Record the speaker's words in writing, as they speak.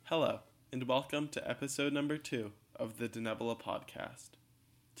Hello, and welcome to episode number 2 of the Denebula podcast.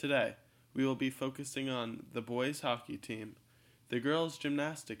 Today, we will be focusing on the boys hockey team, the girls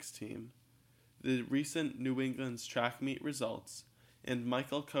gymnastics team, the recent New England's track meet results, and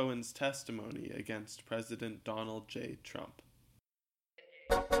Michael Cohen's testimony against President Donald J. Trump.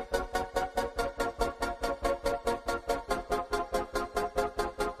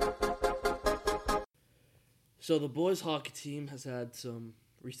 So the boys hockey team has had some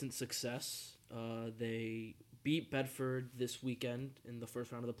recent success. They beat Bedford this weekend in the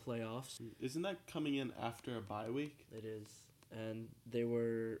first round of the playoffs. Isn't that coming in after a bye week? It is. And they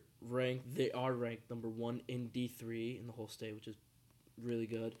are ranked number 1 in D3 in the whole state, which is really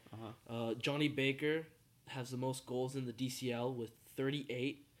good. Johnny Baker has the most goals in the DCL with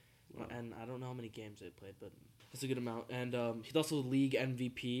 38. Wow. And I don't know how many games they played, but it's a good amount. And he's also the league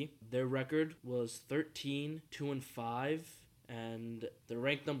MVP. Their record was 13-2-5, and they're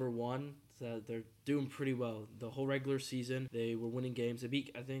ranked number 1. So they're doing pretty well. The whole regular season, they were winning games. I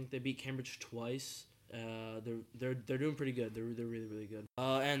think they beat Cambridge twice. They're doing pretty good. They're really, really good.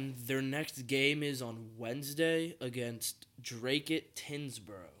 And their next game is on Wednesday against Drake at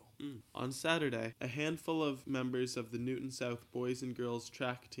Tinsboro. On Saturday, a handful of members of the Newton South boys and girls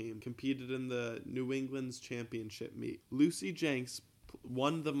track team competed in the New England's championship meet. Lucy Jenks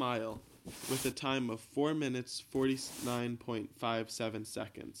won the mile with a time of 4 minutes 49.57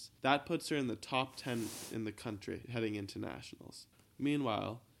 seconds. That puts her in the top 10 in the country heading into nationals.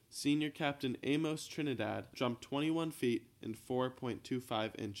 Meanwhile, senior captain Amos Trinidad jumped 21 feet and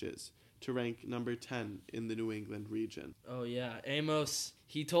 4.25 inches to rank number 10 in the New England region. Oh yeah, Amos,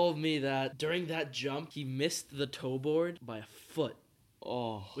 he told me that during that jump, he missed the toe board by a foot.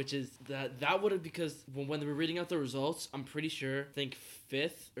 Oh. Which is, that would have, because when they were reading out the results, I'm pretty sure, I think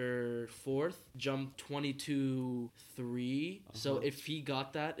 5th or 4th, jumped 22-3. So if he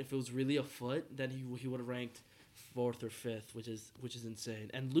got that, if it was really a foot, then he would have ranked 4th or 5th, which is insane.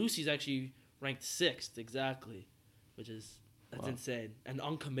 And Lucy's actually ranked 6th, exactly, that's insane. And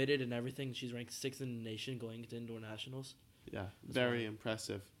uncommitted and everything, she's ranked 6th in the nation going into indoor nationals. Yeah, very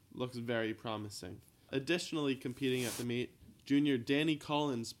impressive. Looks very promising. Additionally, competing at the meet, junior Danny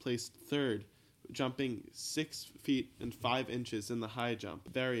Collins placed 3rd, jumping 6 feet and 5 inches in the high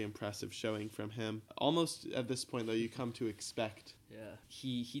jump. Very impressive showing from him. Almost at this point, though, you come to expect. Yeah,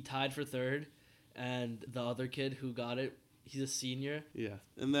 he tied for 3rd, and the other kid who got it, he's a senior. Yeah,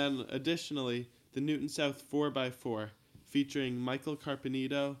 and then additionally, the Newton South 4x4, featuring Michael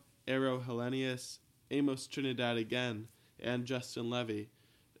Carpenito, Aero Hellenius, Amos Trinidad again, and Justin Levy.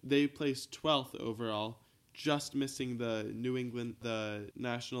 They placed 12th overall, just missing the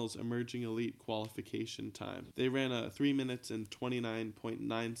Nationals Emerging Elite qualification time. They ran a 3 minutes and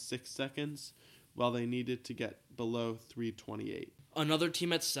 29.96 seconds, while they needed to get below 3:28. Another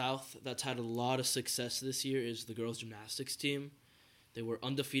team at South that's had a lot of success this year is the girls gymnastics team. They were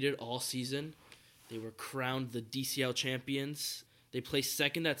undefeated all season. They were crowned the DCL champions. They placed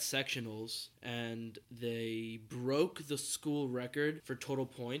 2nd at sectionals, and they broke the school record for total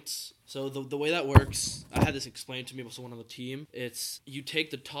points. So the way that works, I had this explained to me by someone on the team. It's you take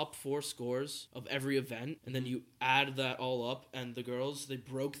the top 4 scores of every event, and then you add that all up. And the girls, they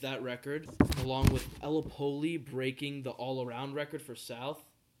broke that record, along with Ella Poli breaking the all-around record for South.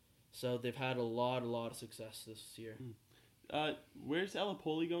 So they've had a lot of success this year. Where's Ella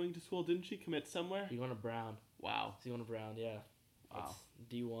Poli going to school? Didn't she commit somewhere? She's going to Brown. Wow. She's going to Brown, yeah. Wow. It's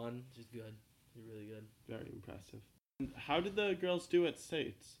D1. She's good. She's really good. Very impressive. And how did the girls do at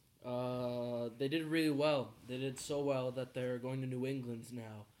States? They did really well. They did so well that they're going to New England's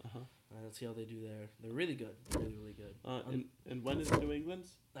now. Let's see how they do there. They're really good. Really, really good. And when is New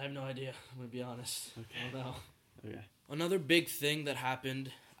England's? I have no idea. I'm going to be honest. Okay. I don't know. Okay. Another big thing that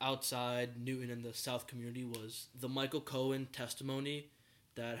happened outside Newton and the South community was the Michael Cohen testimony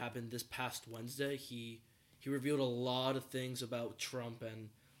that happened this past Wednesday. He revealed a lot of things about Trump and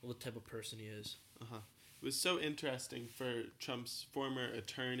what type of person he is. It was so interesting for Trump's former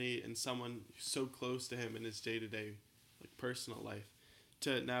attorney and someone so close to him in his day-to-day personal life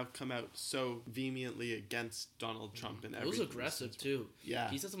to now come out so vehemently against Donald Trump and everything. It was aggressive, too.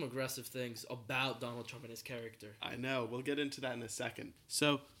 Yeah. He said some aggressive things about Donald Trump and his character. I know. We'll get into that in a second.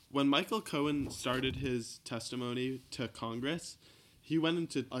 So, when Michael Cohen started his testimony to Congress, he went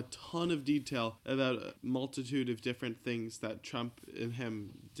into a ton of detail about a multitude of different things that Trump and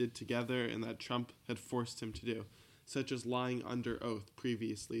him did together and that Trump had forced him to do, such as lying under oath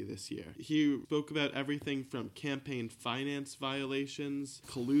previously this year. He spoke about everything from campaign finance violations,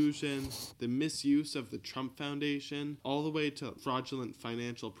 collusion, the misuse of the Trump Foundation, all the way to fraudulent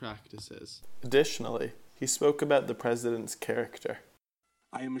financial practices. Additionally, he spoke about the president's character.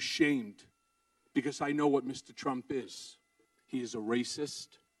 I am ashamed because I know what Mr. Trump is. He is a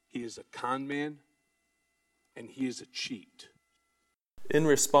racist, he is a con man, and he is a cheat. In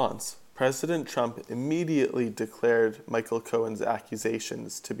response, President Trump immediately declared Michael Cohen's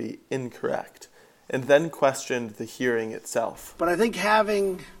accusations to be incorrect, and then questioned the hearing itself. But I think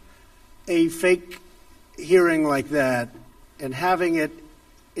having a fake hearing like that and having it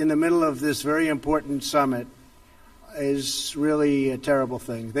in the middle of this very important summit is really a terrible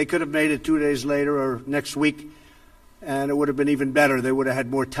thing. They could have made it 2 days later or next week, and it would have been even better. They would have had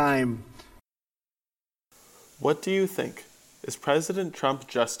more time. What do you think? Is President Trump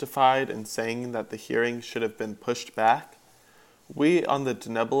justified in saying that the hearing should have been pushed back? We on the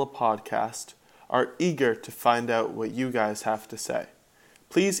Denebula podcast are eager to find out what you guys have to say.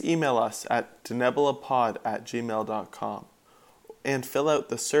 Please email us at denebulapod@gmail.com and fill out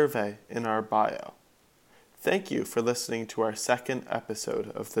the survey in our bio. Thank you for listening to our second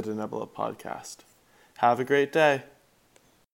episode of the Denebula podcast. Have a great day.